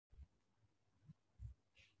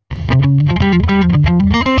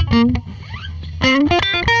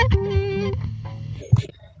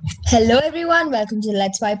Hello, everyone. Welcome to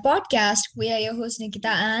Let's Why podcast. We are your hosts, Nikita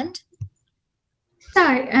and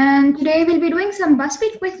Hi, and today we'll be doing some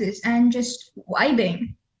Buzzfeed quizzes and just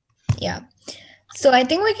vibing. yeah. So I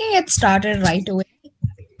think we can get started right away.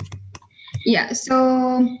 Yeah,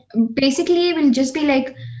 so basically we'll just be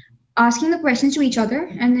like asking the questions to each other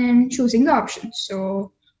and then choosing the options.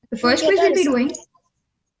 So the Can we first get quiz that? we'll be doing,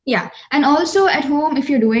 yeah, and also at home if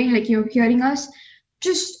you're doing like you're hearing us,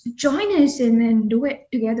 just join us and then do it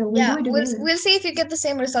together. We'll do Yeah, it we'll together. we'll see if you get the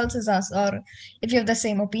same results as us or if you have the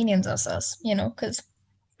same opinions as us. Because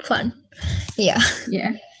fun. Yeah.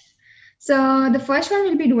 Yeah. So the first one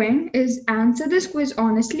we'll be doing is answer this quiz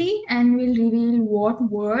honestly and we'll reveal what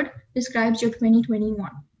word describes your 2021.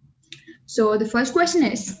 So the first question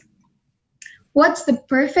is, what's the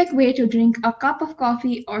perfect way to drink a cup of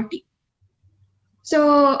coffee or tea?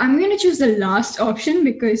 So I'm going to choose the last option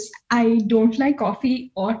because I don't like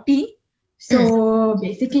coffee or tea. Mm. So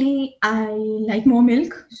basically, I like more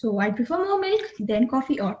milk. So I prefer more milk than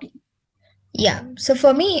coffee or tea. Yeah. So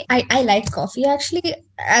for me, I like coffee actually,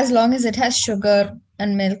 as long as it has sugar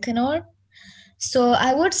and milk and all. So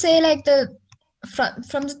I would say like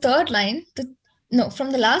from the third line,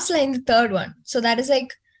 from the last line, the third one. So that is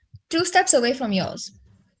like two steps away from yours.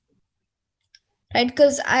 Right,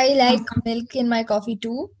 because I like Okay. milk in my coffee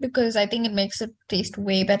too, because I think it makes it taste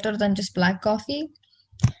way better than just black coffee.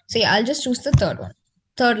 So yeah, I'll just choose the third one.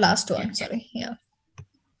 Third last Yeah. one, sorry. Yeah.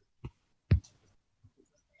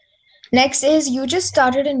 Next is you just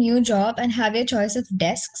started a new job and have your choice of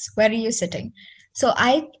desks. Where are you sitting? So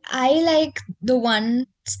I like the ones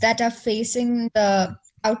that are facing the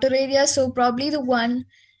outer area. So probably the one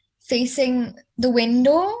facing the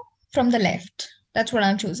window from the left. That's what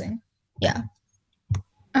I'm choosing. Yeah.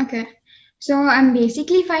 Okay. So I'm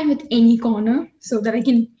basically fine with any corner so that I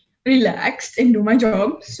can relax and do my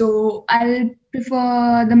job. So I'll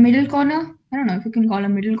prefer the middle corner. I don't know if you can call a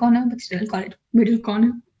middle corner, but still call it middle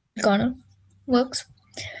corner. Corner works.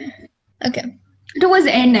 Okay. Towards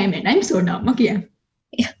the end, I mean, I'm so dumb. Okay, yeah.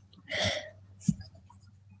 Yeah.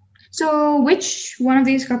 So, which one of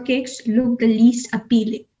these cupcakes look the least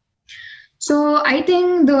appealing? So, I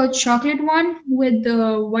think the chocolate one with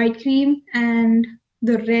the white cream and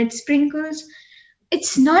the red sprinkles,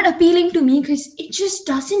 it's not appealing to me because it just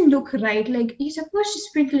doesn't look right. Like, you're supposed to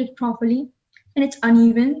sprinkle it properly and it's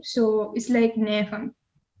uneven. So, it's like, nah, fun.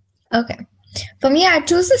 Okay. For me, I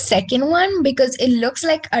choose the second one because it looks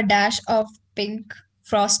like a dash of pink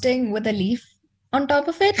frosting with a leaf on top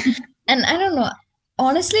of it. And I don't know,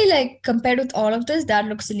 honestly, like compared with all of this, that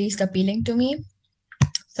looks the least appealing to me.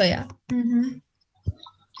 So yeah. Mm-hmm.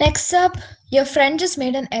 Next up, your friend just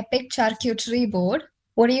made an epic charcuterie board.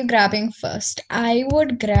 What are you grabbing first? I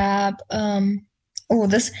would grab oh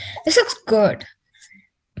this looks good.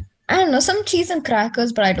 I don't know, some cheese and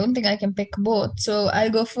crackers, but I don't think I can pick both. So I'll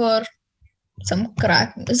go for some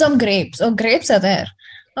grapes. Oh, grapes are there.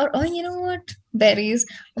 Or oh, you know what? Berries.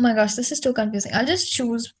 Oh my gosh, this is too confusing. I'll just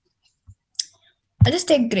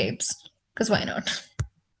take grapes. Because why not?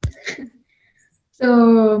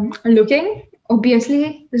 So, looking,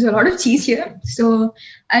 obviously, there's a lot of cheese here. So,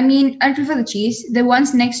 I mean, I prefer the cheese. The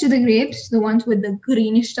ones next to the grapes, the ones with the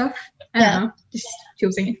greenish stuff. I don't Yeah. know, just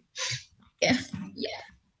choosing it. Yeah. Yeah.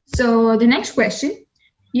 So, the next question,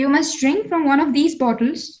 you must drink from one of these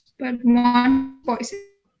bottles, but one is poison.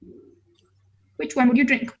 Which one would you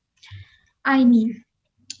drink? I mean,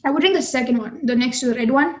 I would drink the second one, the next to the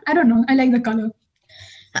red one. I don't know. I like the color.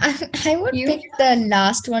 I would You? pick the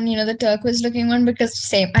last one, the turquoise looking one, because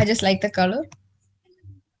same. I just like the color.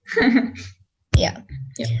 Yeah.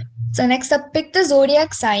 Yeah. So next up, pick the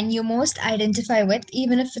zodiac sign you most identify with,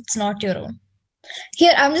 even if it's not your own.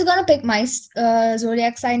 Here, I'm just gonna pick my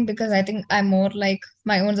zodiac sign because I think I'm more like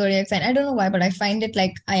my own zodiac sign. I don't know why, but I find it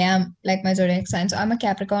like I am like my zodiac sign. So I'm a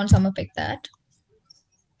Capricorn, so I'm gonna pick that.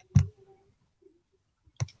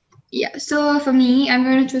 Yeah, so for me, I'm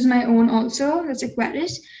going to choose my own also. That's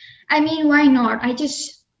Aquarius. I mean, why not?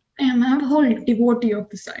 I'm a whole devotee of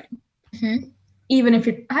the sign. Hmm. Even if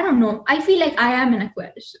I don't know, I feel like I am an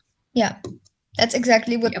Aquarius. Yeah, that's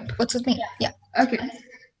exactly Yep. what's with me. Yeah. Okay.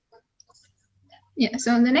 Yeah,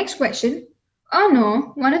 so the next question. Oh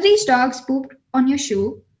no, one of these dogs pooped on your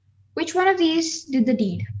shoe. Which one of these did the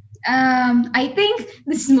deed? I think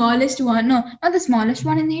the smallest one. No, not the smallest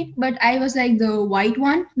one in it, but I was like the white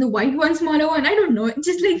one, smaller one. I don't know. It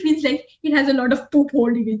just like feels like it has a lot of poop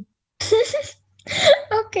holding it.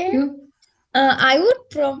 Okay. You? I would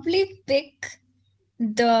probably pick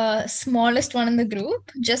the smallest one in the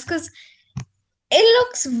group just because it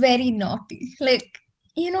looks very naughty. Like,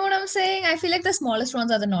 you know what I'm saying? I feel like the smallest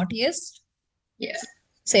ones are the naughtiest. Yeah.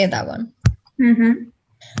 Say that one. Mm-hmm.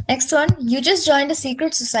 Next one, you just joined a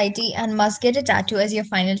secret society and must get a tattoo as your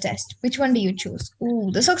final test. Which one do you choose? Ooh,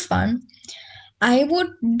 this looks fun. I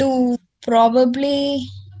would do probably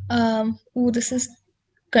this is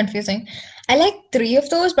confusing. I like three of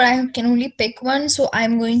those, but I can only pick one, so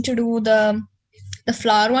I'm going to do the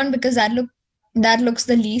flower one because that looks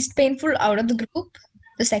the least painful out of the group.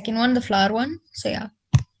 The second one, the flower one. So yeah.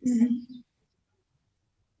 Mhm.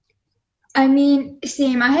 I mean,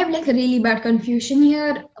 same. I have like a really bad confusion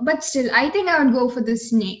here, but still, I think I would go for the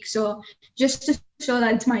snake. So just to show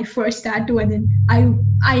that it's my first tattoo, and then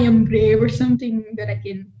I am brave or something that I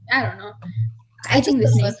can. I don't know. I I think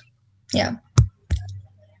just the prefer. snake. Yeah.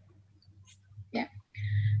 Yeah.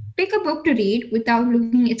 Pick a book to read without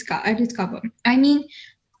looking at its cover. I mean,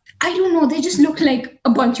 I don't know. They just look like a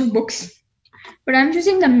bunch of books. But I'm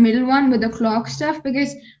choosing the middle one with the clock stuff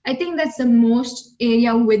because I think that's the most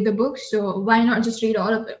area with the books. So why not just read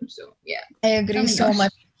all of them? So yeah, I tell agree me so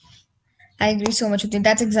much. yours. I agree so much with you.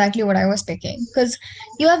 That's exactly what I was picking. Because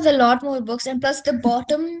you have a lot more books, and plus the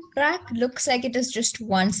bottom rack looks like it is just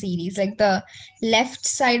one series. Like the left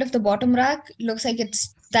side of the bottom rack looks like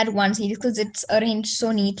it's that one series because it's arranged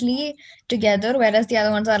so neatly together, whereas the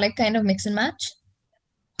other ones are like kind of mix and match.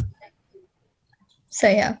 So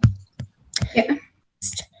yeah. Yeah.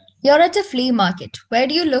 You're at a flea market. Where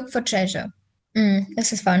do you look for treasure?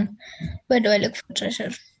 This is fun. Where do I look for treasure?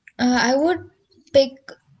 I would pick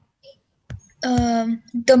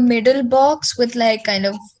the middle box with like kind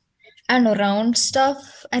of and round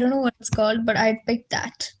stuff. I don't know what it's called, but I'd pick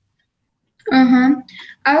that. Uh-huh.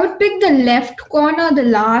 I would pick the left corner, the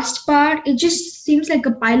last part. It just seems like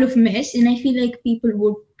a pile of mess, and I feel like people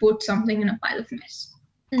would put something in a pile of mess.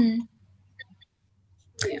 Mm.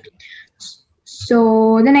 Yeah.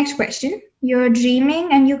 So the next question. You're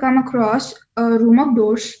dreaming and you come across a room of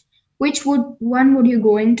doors. Which would one would you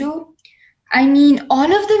go into? I mean,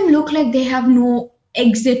 all of them look like they have no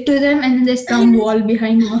exit to them, and then there's some wall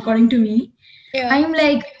behind them, according to me. Yeah. I'm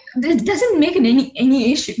like, this doesn't make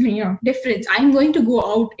any issue, difference. I'm going to go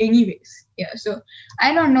out anyways. Yeah, so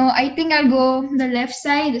I don't know. I think I'll go the left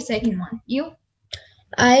side, the second one. You?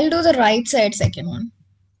 I'll do the right side second one.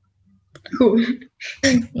 Cool.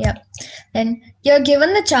 Yeah. Then you're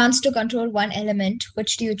given the chance to control one element.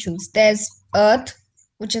 Which do you choose? There's earth,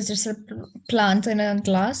 which is just a plant in a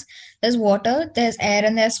glass. There's water, there's air,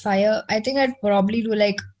 and there's fire. I think I'd probably do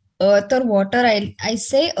like earth or water. I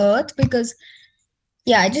say earth because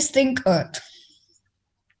yeah, I just think earth.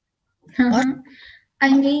 Or Uh-huh.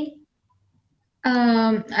 I mean,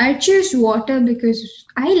 I choose water because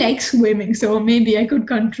I like swimming, so maybe I could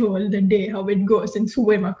control the day how it goes and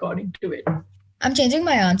swim according to it. I'm changing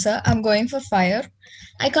my answer. I'm going for fire.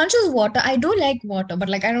 I can't choose water. I do like water, but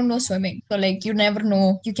like I don't know swimming. So like you never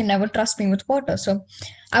know. You can never trust me with water. So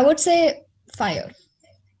I would say fire.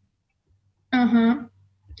 Uh-huh.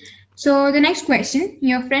 So the next question,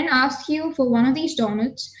 your friend asks you for one of these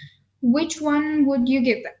donuts. Which one would you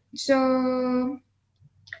give them? So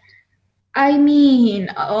I mean,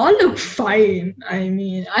 all look fine. I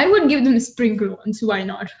mean, I would give them sprinkle ones. Why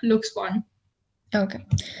not? Looks fun. Okay.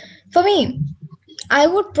 For me, I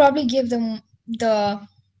would probably give them the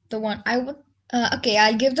one I would okay,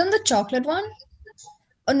 I'll give them the chocolate one.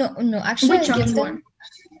 Oh no, actually Which I'll give chocolate them one?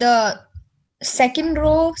 the second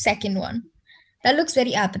row, second one. That looks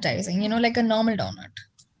very appetizing, like a normal donut.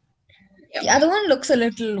 The Yep. other one looks a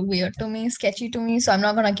little weird to me, sketchy to me, so I'm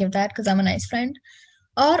not gonna give that because I'm a nice friend.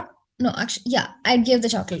 Or no, actually, yeah, I'd give the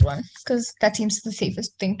chocolate one because that seems the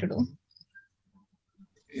safest thing to do.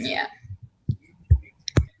 Yeah.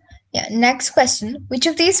 Yeah, next question. Which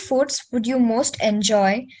of these foods would you most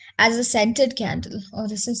enjoy as a scented candle? Oh,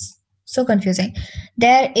 this is so confusing.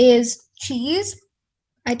 There is cheese.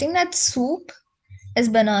 I think that's soup. There's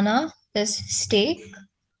banana. There's steak.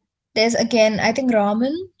 There's again, I think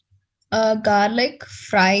ramen, garlic,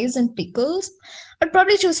 fries, and pickles. I'd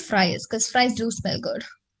probably choose fries because fries do smell good.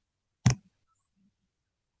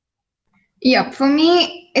 Yep. For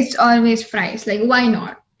me, it's always fries. Like, why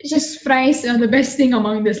not? It's just fries are the best thing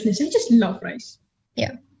among this list. I just love fries.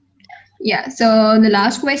 Yeah. Yeah. So the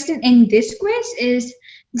last question in this quiz is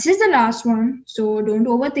this is the last one. So don't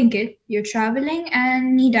overthink it. You're traveling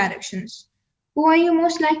and need directions. Who are you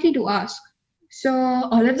most likely to ask? So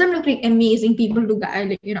all of them look like amazing people to guide,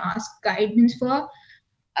 like, ask guidance for.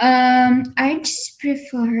 I just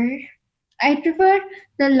I prefer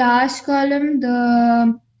the last column,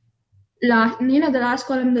 the last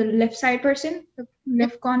column, the left side person, the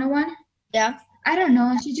left corner one. Yeah. I don't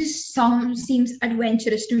know. She just seems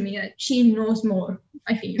adventurous to me. Like she knows more.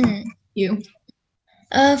 I feel Mm. you.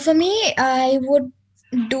 For me, I would.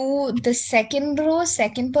 do the second row,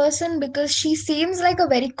 second person, because she seems like a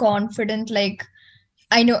very confident, like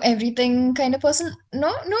I know everything kind of person.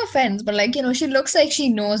 No, no offense, but like, she looks like she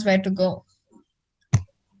knows where to go.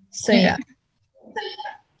 So Yeah. yeah.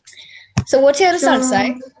 So what's your result,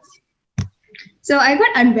 Sai? So So I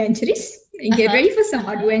got adventurous. Get Uh-huh. ready for some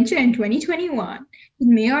adventure in 2021. It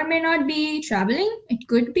may or may not be traveling. It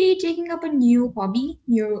could be taking up a new hobby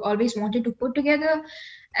you always wanted to put together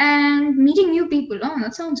and meeting new people. Oh,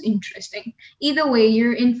 that sounds interesting. Either way,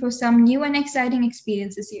 you're in for some new and exciting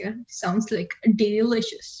experiences here. Sounds like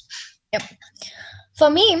delicious. Yep. For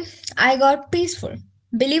me, I got peaceful.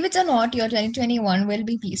 Believe it or not, your 2021 will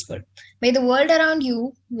be peaceful. May the world around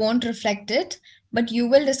you won't reflect it, but you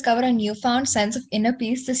will discover a newfound sense of inner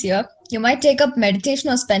peace this year. You might take up meditation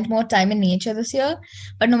or spend more time in nature this year,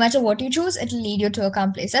 but no matter what you choose, it'll lead you to a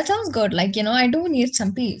calm place. That sounds good. Like, I do need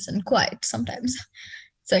some peace and quiet sometimes.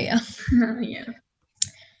 So, yeah. Yeah.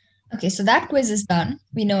 Okay, so that quiz is done.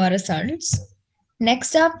 We know our results.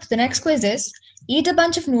 Next up, the next quiz is eat a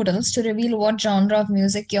bunch of noodles to reveal what genre of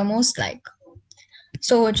music you're most like.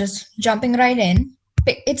 So just jumping right in.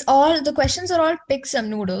 It's all the questions are all pick some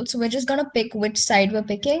noodles. So we're just gonna pick which side we're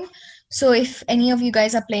picking. So if any of you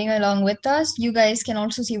guys are playing along with us, you guys can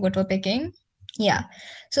also see what we're picking. Yeah.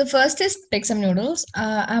 So first is pick some noodles.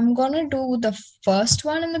 I'm gonna do the first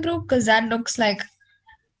one in the group because that looks like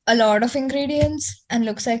a lot of ingredients and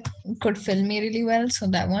looks like could fill me really well. So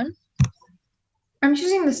that one. I'm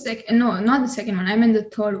choosing the second. No, not the second one. I mean the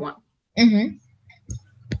third one. Mm-hmm.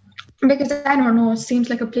 Because I don't know, it seems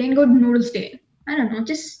like a plain good noodles day. I don't know, it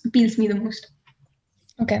just appeals me the most.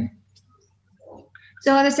 Okay.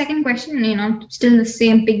 So the second question, still the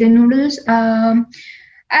same pick the noodles.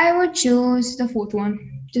 I would choose the fourth one.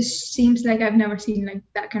 Just seems like I've never seen like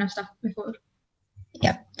that kind of stuff before.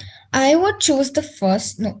 Yeah. I would choose the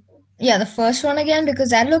first. No. Yeah, the first one again because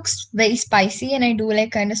that looks very spicy and I do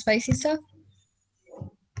like kind of spicy stuff.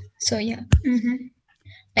 So yeah. Mm-hmm.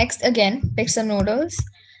 Next again, pick some noodles.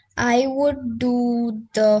 I would do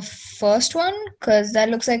the first one because that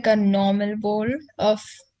looks like a normal bowl of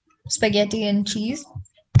spaghetti and cheese.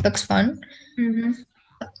 Looks fun. Mm-hmm.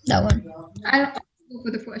 That one. I'll go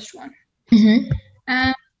for the first one. Mm-hmm.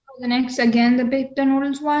 And for the next, again, the pick the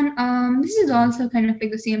noodles one. This is also kind of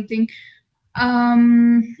like the same thing.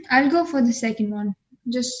 I'll go for the second one.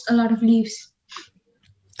 Just a lot of leaves.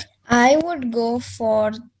 I would go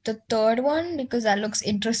for the third one because that looks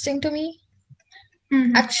interesting to me.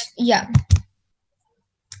 Mm-hmm. Actually, yeah.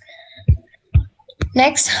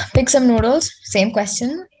 Next, pick some noodles. Same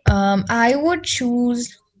question. I would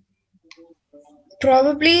choose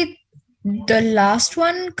probably the last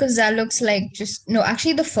one because that looks like just no,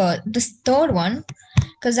 actually this third one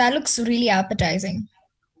because that looks really appetizing.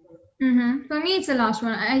 Mm-hmm. For me, it's the last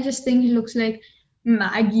one. I just think it looks like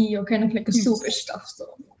Maggie or kind of like a Hmm. soupish stuff. So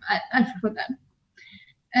I prefer that.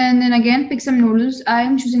 And then again, pick some noodles. I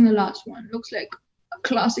am choosing the last one. Looks like a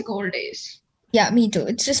classic old days. Yeah, me too.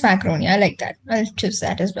 It's just macaroni. I like that. I'll choose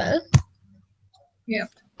that as well. Yeah.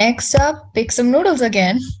 Next up, pick some noodles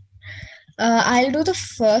again. I'll do the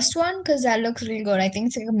first one because that looks really good. I think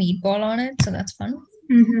it's like a meatball on it, so that's fun.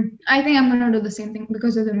 Mm-hmm. I think I'm gonna do the same thing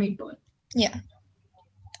because of the meatball. Yeah,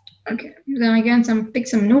 Okay. Then again, pick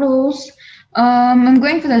some noodles. I'm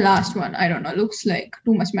going for the last one. I don't know. Looks like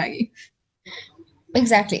too much Maggie.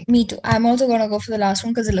 exactly. Me too. I'm also gonna go for the last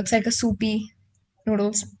one because it looks like a soupy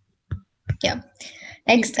noodles. Yeah.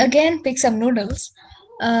 Next, Okay. again, pick some noodles.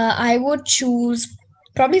 I would choose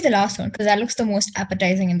probably the last one because that looks the most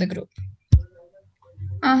appetizing in the group.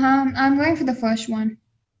 I'm going for the first one.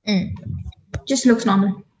 Mm, Just looks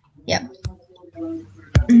normal. yeah,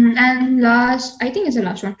 And last, I think it's the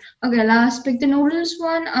last one. Okay, last pick the noodles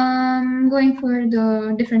one. Going for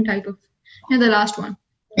the different type of, the last one.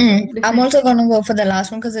 I'm Different. also gonna go for the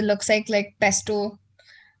last one because it looks like pesto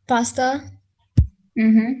pasta.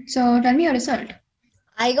 So tell me your result.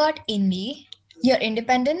 I got indie. You're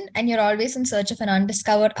independent and you're always in search of an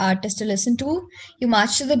undiscovered artist to listen to. You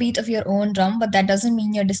march to the beat of your own drum, but that doesn't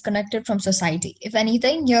mean you're disconnected from society. If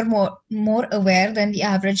anything, you're more aware than the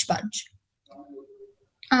average bunch.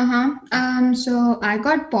 So I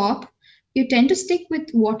got pop. You tend to stick with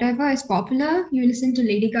whatever is popular. You listen to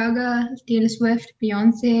Lady Gaga, Taylor Swift,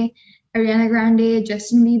 Beyonce, Ariana Grande,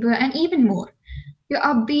 Justin Bieber, and even more. You're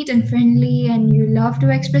upbeat and friendly, and you love to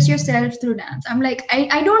express yourself through dance. I'm like,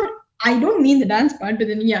 I don't mean the dance part, but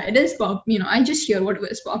then yeah, it is pop. I just hear whatever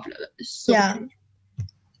is popular. It's so Yeah. true.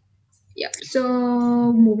 Yeah. So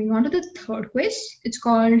moving on to the third quiz. It's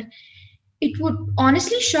called it would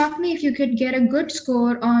honestly shock me if you could get a good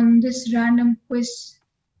score on this random quiz,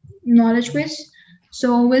 knowledge quiz.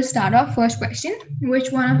 So we'll start off first question.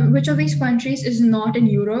 Which of these countries is not in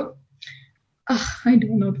Europe? I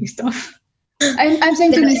don't know this stuff. I'm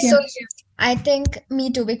saying So Tunisia. I think me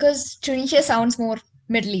too, because Tunisia sounds more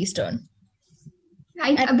Middle Eastern.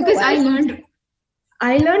 I don't know Because why.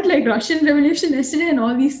 I learned like Russian Revolution yesterday, and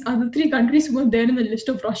all these other three countries were there in the list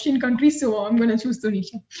of Russian countries. So I'm gonna choose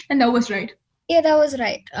Tunisia, and that was right. Yeah, that was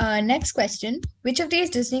right. Next question. Which of these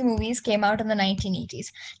Disney movies came out in the 1980s?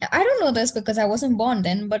 Now, I don't know this because I wasn't born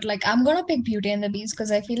then, but like I'm gonna pick Beauty and the Beast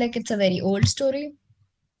because I feel like it's a very old story.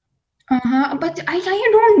 But I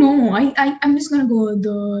don't know. I'm just gonna go with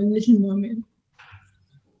the Little Mermaid.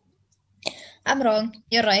 I'm wrong.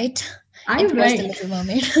 You're right. It I'm was The right. Little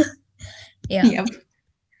Mermaid. Yeah. Yep.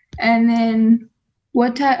 And then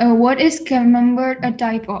what is camembert a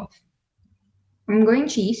type of? I'm going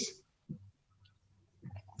cheese.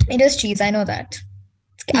 It is cheese, I know that.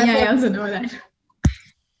 I'm Yeah, I gonna also know that.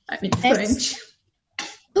 I mean next. French.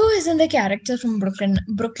 Who is in the character from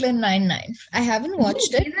Brooklyn Nine-Nine? I haven't Did you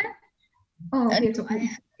watched it. say that? Oh, okay, No, so I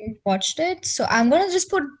haven't watched it. So I'm gonna just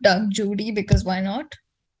put Doug Judy because why not?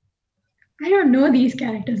 I don't know these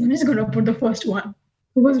characters. I'm just gonna put the first one.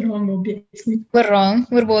 Who was wrong, obviously. We're wrong.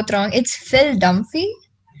 We're both wrong. It's Phil Dunphy.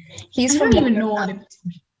 He's I from don't even Modern know what it Family.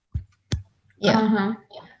 is. Yeah. Uh-huh.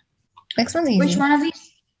 Next one's Which easy. one of these?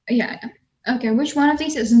 Yeah. Okay, which one of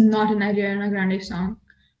these is not an Ariana Grande song?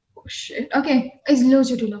 Oh shit. Okay, is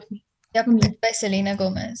Loser to Love Me for Yep, it's me. by Selena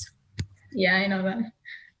Gomez. Yeah, I know that.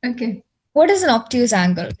 Okay. What is an obtuse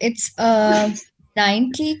angle? It's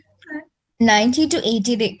 90, 90 to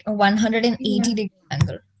 80 Yeah, 180 degree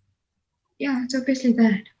angle. yeah, it's obviously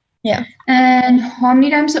that. Yeah. And how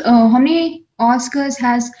many Oscars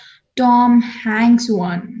has Tom Hanks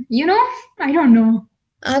won? I don't know.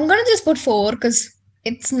 I'm gonna just put four because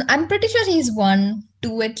I'm pretty sure he's won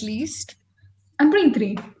two at least. I'm putting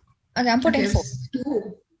three. Okay, I'm Okay, putting it four. was two.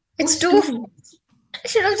 It It's was two. two. I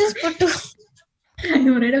should have just put two. I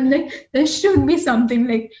know, right? I'm like, there should be something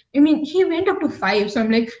like, I mean, he went up to five, so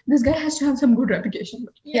I'm like, this guy has to have some good reputation.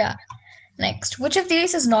 But yeah, Yeah. Next. Which of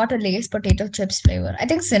these is not a Lay's potato chips flavor? I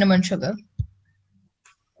think cinnamon sugar.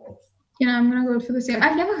 I'm gonna go for the same.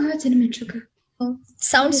 I've never heard cinnamon sugar. Oh, What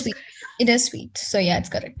sounds is sweet. It is sweet. So yeah, it's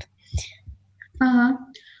correct. Uh-huh.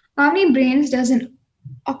 How many brains does an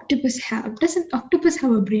octopus have? Does an octopus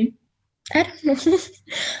have a brain? I don't know.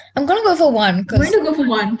 I'm gonna go for one I'm going because to go for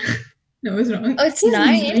one. No, it's wrong. oh, it's He has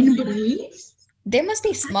nine. nine brains. They must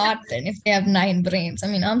be smart then if they have nine brains. I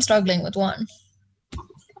mean, I'm struggling with one.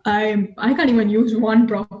 I can't even use one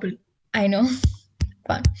properly. I know.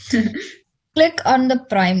 Fun. Click on the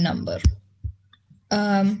prime number.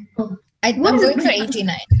 Oh, what I'm is a going for brain?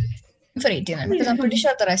 89. For 89 because Yeah, I'm pretty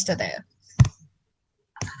sure the rest are there.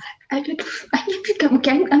 I'm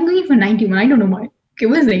going for 91. I don't know why. Okay,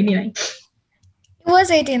 what is 89? It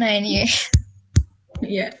was 89, yeah.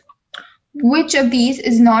 Yeah. Which of these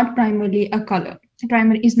is not primarily a color?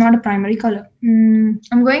 Primary is not a primary color. I'm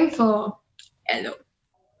going for yellow.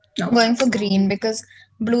 I'm No. going for green because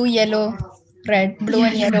blue, yellow, red. Blue Yeah,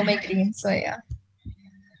 and you're yellow right. make green. So yeah.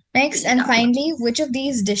 Next and Yeah. finally, which of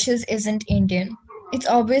these dishes isn't Indian? It's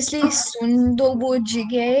obviously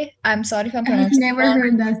sundobujige. I'm sorry if I'm I've pronouncing it never wrong.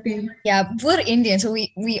 heard that thing. Yeah, we're Indian, so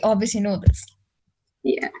we obviously know this.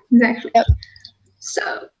 Yeah, exactly. Yep.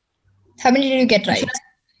 So, How many did you get should right?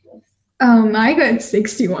 I got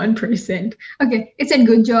 61%. Okay, it's a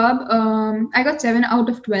good job. I got 7 out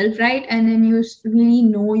of 12 right, and then you really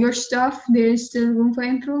know your stuff. There is still room for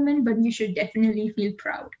improvement, but you should definitely feel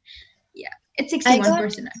proud. Yeah, it's I got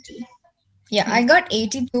 61% actually. I got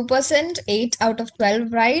 82%, 8 out of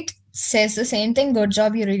 12 right. Says the same thing. Good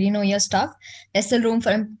job, you really know your stuff. There's still room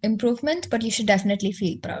for improvement, but you should definitely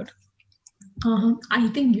feel proud. I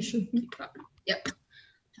think you should be proud. Yep.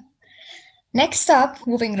 Next up,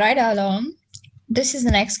 moving right along, this is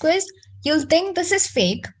the next quiz. You'll think this is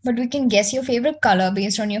fake, but we can guess your favorite color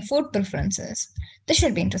based on your food preferences. This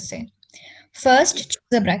should be interesting. First, choose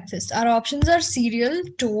a breakfast. Our options are cereal,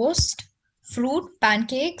 toast, fruit,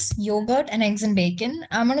 pancakes, yogurt, and eggs and bacon.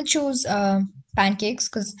 I'm gonna choose pancakes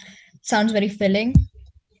because it sounds very filling.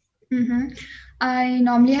 Mm-hmm. I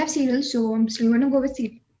normally have cereal, so I'm still going to go with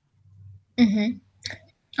cereal.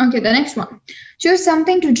 Mm-hmm. Okay, the next one. Choose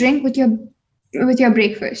something to drink with your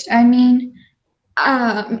breakfast. I'm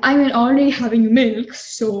already having milk,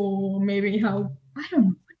 so maybe I don't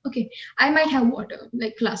know. Okay, I might have water,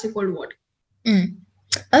 like classic cold water. Mm.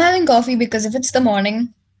 I'm having coffee because if it's the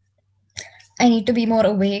morning, I need to be more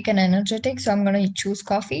awake and energetic, so I'm gonna choose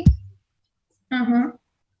coffee. Uh-huh.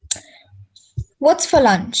 What's for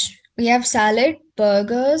lunch? We have salad,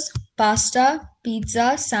 burgers, pasta,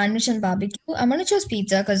 pizza, sandwich, and barbecue. I'm gonna choose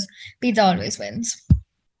pizza because pizza always wins.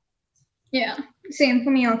 Yeah, same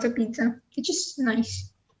for me also pizza. It's just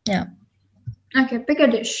nice. Yeah, Okay, pick a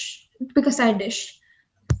dish. Pick a side dish.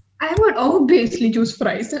 I would obviously choose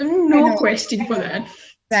fries. I No know. question for that.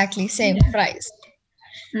 Exactly, same Yeah. fries.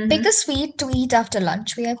 Pick Mm-hmm. a sweet to eat after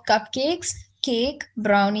lunch. We have cupcakes, cake,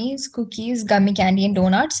 brownies, cookies, gummy candy, and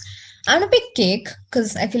donuts. I'm gonna pick cake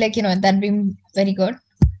because I feel like that'd be very good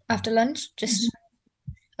after lunch. Just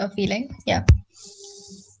a feeling. Yeah.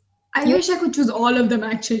 I You? wish I could choose all of them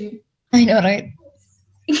actually. I know, right?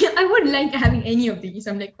 I would like having any of these.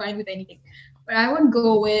 I'm like fine with anything. But I would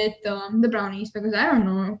go with the brownies because I don't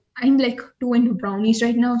know. I'm like too into brownies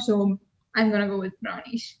right now, so I'm gonna go with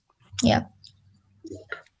brownies. Yeah.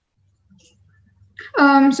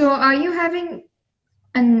 So are you having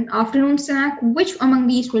an afternoon snack? Which among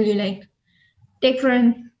these will you like take for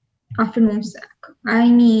an afternoon snack? I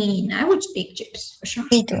mean, I would take chips for sure.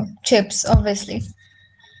 Me too. Chips, obviously.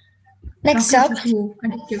 Next Chocolates up, are too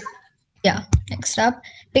addictive. yeah, next up,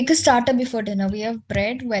 pick a starter before dinner. We have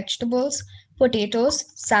bread, vegetables, potatoes,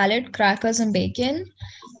 salad, crackers, and bacon.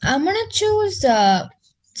 I'm gonna choose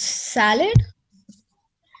salad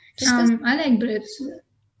just because, I like breads.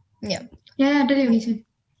 yeah. Yeah, tell you what he said.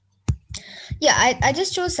 Yeah, I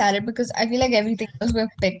just chose salad because I feel like everything else we've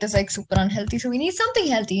picked is like super unhealthy. So we need something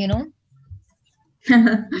healthy.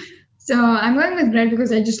 So I'm going with bread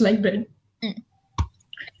because I just like bread. Mm.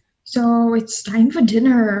 So it's time for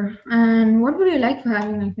dinner. And what would you like for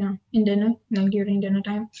having in dinner, like during dinner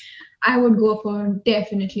time? I would go for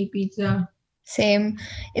definitely pizza. Same.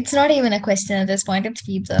 It's not even a question at this point, it's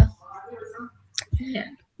pizza. Yeah,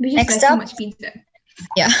 we just Next like so up, much pizza.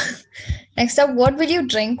 yeah. Next up, what will you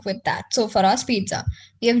drink with that? So for us, pizza.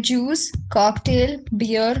 We have juice, cocktail,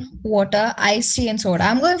 beer, water, iced tea, and soda.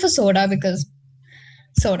 I'm going for soda because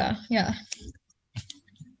soda. Yeah.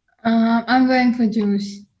 I'm going for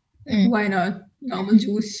juice. Like, Mm. why not? Normal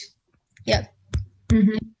juice. Yeah.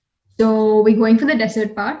 hmm So we're going for the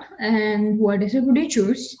dessert part. And what dessert would you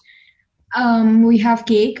choose? We have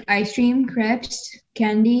cake, ice cream, crepes,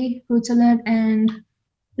 candy, fruit salad, and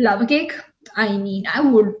lava cake. I mean,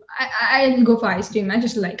 I'll go for ice cream. I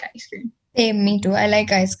just like ice cream. Same, me too. I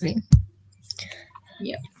like ice cream.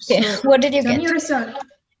 Yeah. Okay. So What did you tell me get? your result.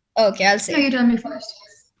 Okay, I'll No, say you tell me first.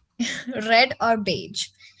 red or beige.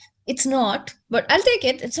 It's not, but I'll take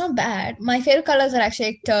it. It's not bad. My favorite colors are actually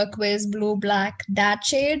like turquoise, blue, black, that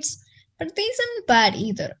shades, but these aren't bad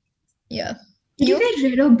either. Yeah. Did you You? get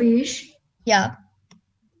red or beige? Yeah.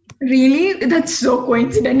 Really? That's so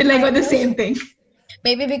coincidental. I I got the know. same thing.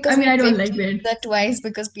 Maybe I because mean, we I don't picked like red. pizza twice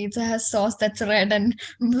because pizza has sauce that's red and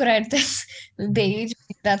bread that's beige.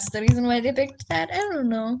 That's the reason why they picked that. I don't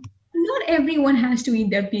know. Not everyone has to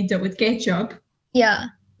eat their pizza with ketchup. Yeah.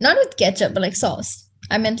 Not with ketchup, but like sauce.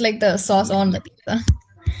 I meant like the sauce Yeah. on the pizza.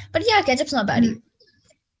 But yeah, ketchup's not bad either. Mm,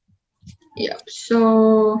 yeah.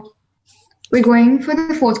 So we're going for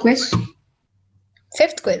the fourth quiz.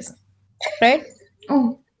 Fifth quiz, right?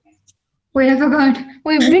 Oh, wait, I forgot.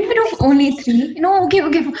 Wait, didn't we do only three? No, okay,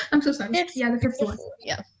 okay. I'm so sorry. It's Yeah, the fifth one.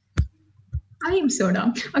 yeah. I am so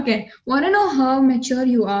dumb. Okay, wanna know how mature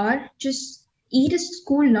you are? Just eat a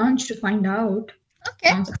school lunch to find out. Okay.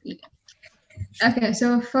 Sounds like it. Okay,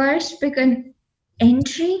 so first pick an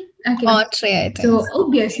entry. Okay, Entree, I think. so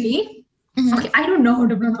obviously, Hmm. okay, I don't know how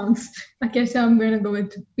to pronounce. Okay, so I'm gonna go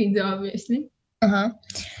with pizza, obviously. Uh-huh.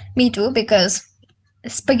 Me too, because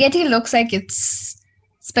spaghetti looks like it's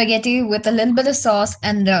spaghetti with a little bit of sauce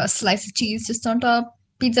and a slice of cheese just on top.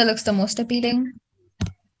 Pizza looks the most appealing.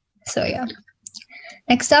 So yeah.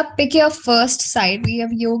 Next up, pick your first side. We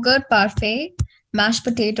have yogurt parfait, mashed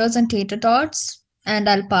potatoes, and tater tots. And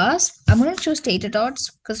I'll pass. I'm gonna choose tater tots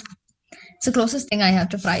because it's the closest thing I have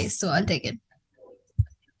to fries, so I'll take it.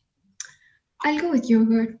 I'll go with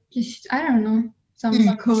yogurt. Just I don't know, some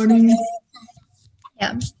Mm. curd in it.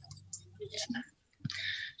 Yeah.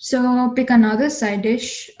 So pick another side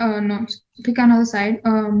dish. No, pick another side.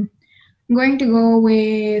 I'm going to go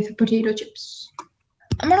with potato chips.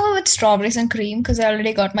 I'm gonna go with strawberries and cream because I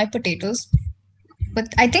already got my potatoes.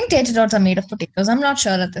 But I think tater tots are made of potatoes. I'm not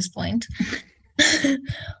sure at this point.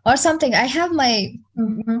 Or something. I have my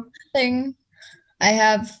Uh-huh. thing. I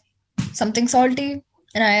have something salty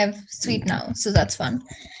and I have sweet now. So that's fun.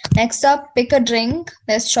 Next up, pick a drink.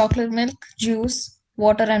 There's chocolate milk, juice,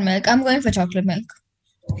 water, and milk. I'm going for chocolate milk.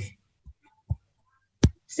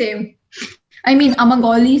 Same. I mean, among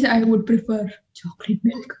all these, I would prefer chocolate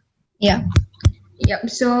milk. Yeah. Yep.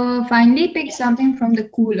 So finally, pick something from the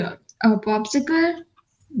cooler: a popsicle,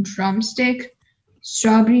 drumstick,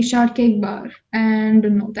 strawberry shortcake bar, and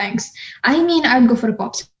no thanks. I mean, I'd go for a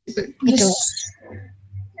popsicle. Me too. Just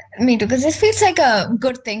Me too, because it feels like a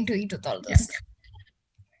good thing to eat with all yeah. this.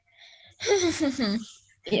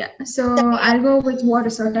 Yeah. So Tell me your- I'll go with what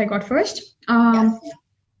result I got first. yeah.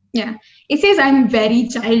 Yeah. It says I'm very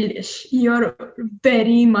childish. You're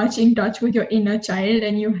very much in touch with your inner child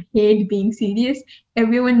and you hate being serious.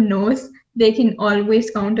 Everyone knows they can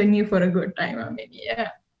always count on you for a good time. I mean, yeah.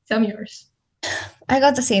 Some yours. I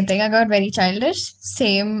got the same thing. I got very childish.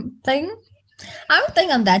 Same thing. I don't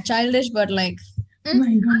think I'm that childish, but like, Oh mm,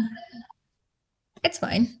 my God. it's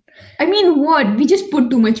fine. I mean, what? We just put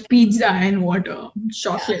too much pizza and water,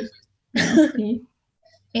 chocolate. Yeah. See?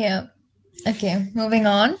 Yeah. Okay, moving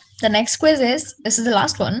on. The next quiz is this is the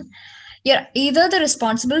last one. You're either the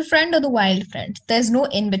responsible friend or the wild friend. There's no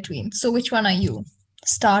in between. So, which one are you?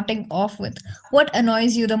 Starting off with what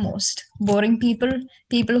annoys you the most? Boring people,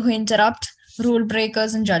 people who interrupt, rule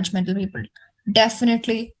breakers, and judgmental people.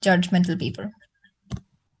 Definitely judgmental people.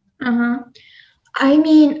 Uh-huh. I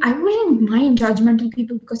mean, I wouldn't mind judgmental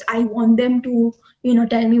people because I want them to,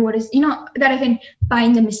 tell me what is, that I can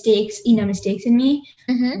find the mistakes in me.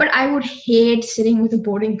 Mm-hmm. But I would hate sitting with a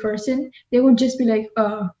boring person. They would just be like,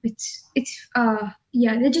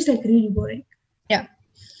 yeah, they're just like really boring. Yeah.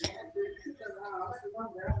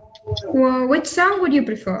 Well, which song would you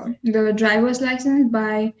prefer? The Driver's License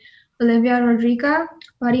by Olivia Rodrigo,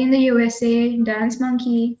 Party in the USA, Dance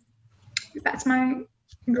Monkey. That's my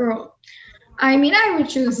girl. I mean, I would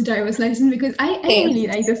choose driver's license because I Same. really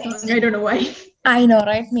like this song. I don't know why. I know,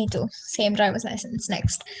 right? Me too. Same driver's license.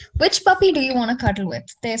 Next. Which puppy do you want to cuddle with?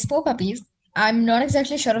 There's four puppies. I'm not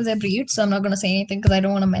exactly sure of their breed, so I'm not going to say anything because I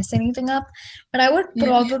don't want to mess anything up. But I would Yeah.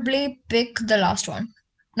 probably pick the last one.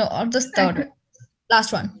 No, or the third one.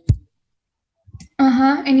 Last one.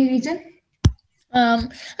 Uh-huh. Any reason? I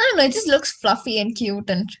don't know. It just looks fluffy and cute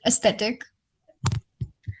and aesthetic.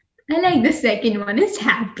 I like the second one. It's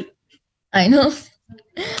happy. I know.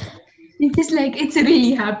 It's just like it's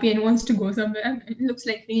really happy and wants to go somewhere. It looks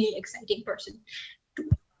like really exciting person.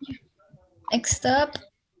 Next up.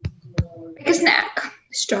 Pick a snack.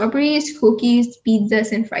 Strawberries, cookies,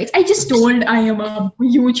 pizzas, and fries. I just told I am a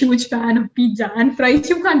huge, huge fan of pizza and fries.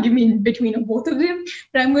 You can't give me in between of both of them,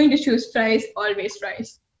 but I'm going to choose fries, always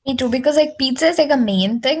fries. Me too, because like pizza is like a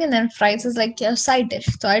main thing, and then fries is like your side dish.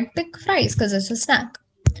 So I'd pick fries because it's a snack.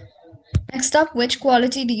 Next up, which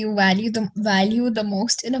quality do you value the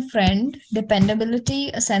most in a friend? Dependability,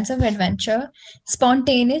 a sense of adventure,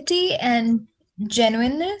 spontaneity, and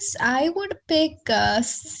genuineness. I would pick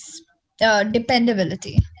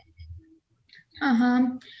dependability. Uh-huh.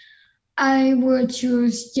 I would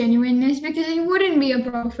choose genuineness because it wouldn't be a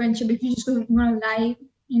proper friendship if you just don't want to lie,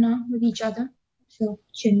 with each other. So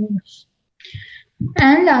genuineness.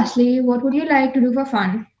 And lastly, what would you like to do for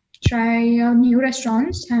fun? Try out new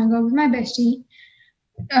restaurants, hang out with my bestie,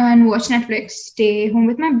 and watch Netflix. Stay home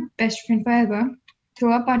with my best friend forever.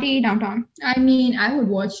 Throw a party downtown. I mean, I would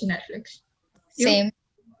watch Netflix. You? Same.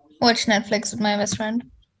 Watch Netflix with my best friend.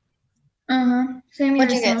 Same What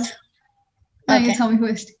here do you as get? well. No, you Okay. tell me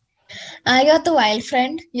first. I got the wild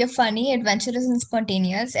friend. You're funny, adventurous, and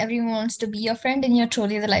spontaneous. Everyone wants to be your friend, and you're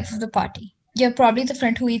truly the life of the party. You're probably the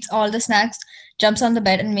friend who eats all the snacks, jumps on the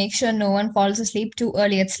bed, and makes sure no one falls asleep too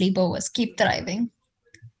early at sleepovers. Keep thriving.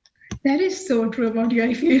 That is so true about you,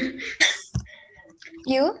 I feel.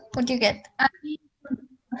 You? What do you get? I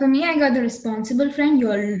For me, I got the responsible friend.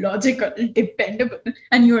 You're logical, dependable,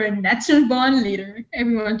 and you're a natural born leader.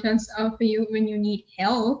 Everyone turns out for you when you need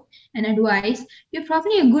help and advice. You're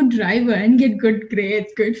probably a good driver and get good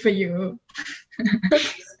grades. Good for you.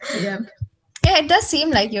 Yep. Yeah, it does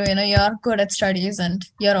seem like you're good at studies and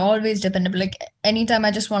you're always dependable. Like anytime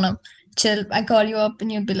I just wanna chill, I call you up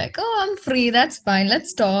and you'd be like, "Oh, I'm free. That's fine.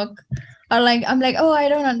 Let's talk." Or like I'm like, "Oh, I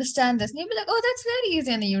don't understand this," and you'd be like, "Oh, that's very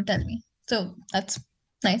easy," and then you tell me. So that's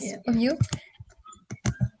nice Yeah. of you.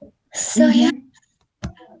 So yeah,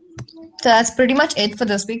 Mm-hmm. so that's pretty much it for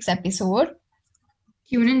this week's episode.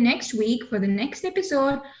 Tune in next week for the next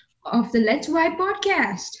episode of the Let's Vibe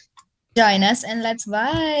podcast. Join us and let's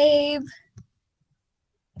vibe.